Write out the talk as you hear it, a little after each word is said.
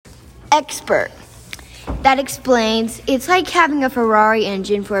expert. That explains it's like having a Ferrari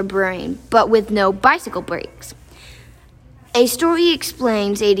engine for a brain, but with no bicycle brakes. A story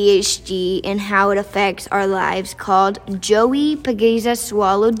explains ADHD and how it affects our lives called Joey Pageza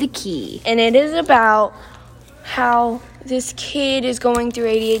Swallowed the Key. And it is about how this kid is going through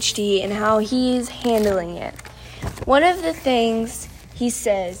ADHD and how he's handling it. One of the things he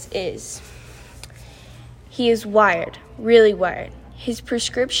says is he is wired, really wired. His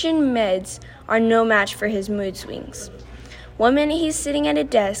prescription meds are no match for his mood swings. One minute he's sitting at a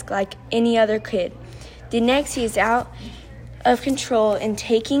desk like any other kid. The next he is out of control and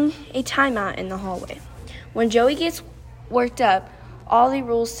taking a timeout in the hallway. When Joey gets worked up, all the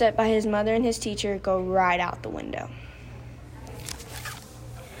rules set by his mother and his teacher go right out the window.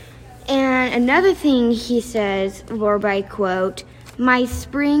 And another thing he says, or by quote, my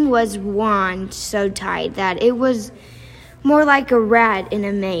spring was wound so tight that it was more like a rat in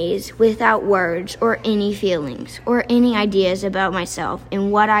a maze without words or any feelings or any ideas about myself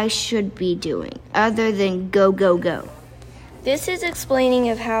and what I should be doing other than go, go, go. This is explaining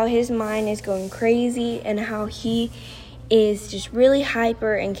of how his mind is going crazy and how he is just really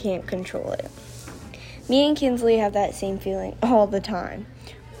hyper and can't control it. Me and Kinsley have that same feeling all the time.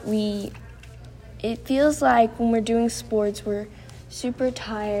 It feels like when we're doing sports, we're super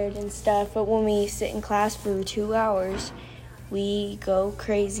tired and stuff, but when we sit in class for 2 hours, we go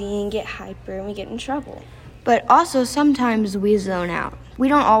crazy and get hyper and we get in trouble. But also sometimes we zone out. We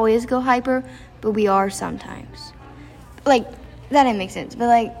don't always go hyper, but we are sometimes. Like, that didn't make sense, but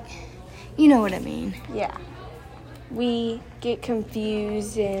like, you know what I mean. Yeah. We get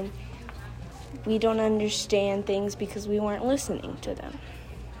confused and we don't understand things because we weren't listening to them.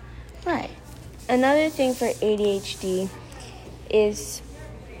 Right. Another thing for ADHD is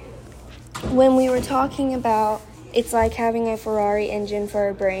when we were talking about it's like having a Ferrari engine for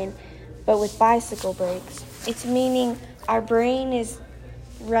our brain, but with bicycle brakes. It's meaning our brain is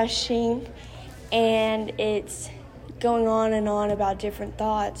rushing and it's going on and on about different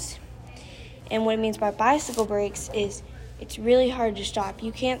thoughts. And what it means by bicycle brakes is it's really hard to stop.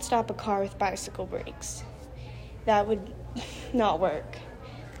 You can't stop a car with bicycle brakes. That would not work.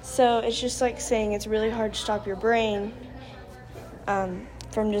 So it's just like saying it's really hard to stop your brain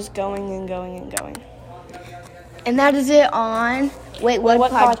from just going and going and going. And that is it on Wait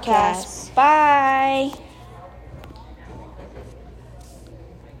What Podcast. Bye.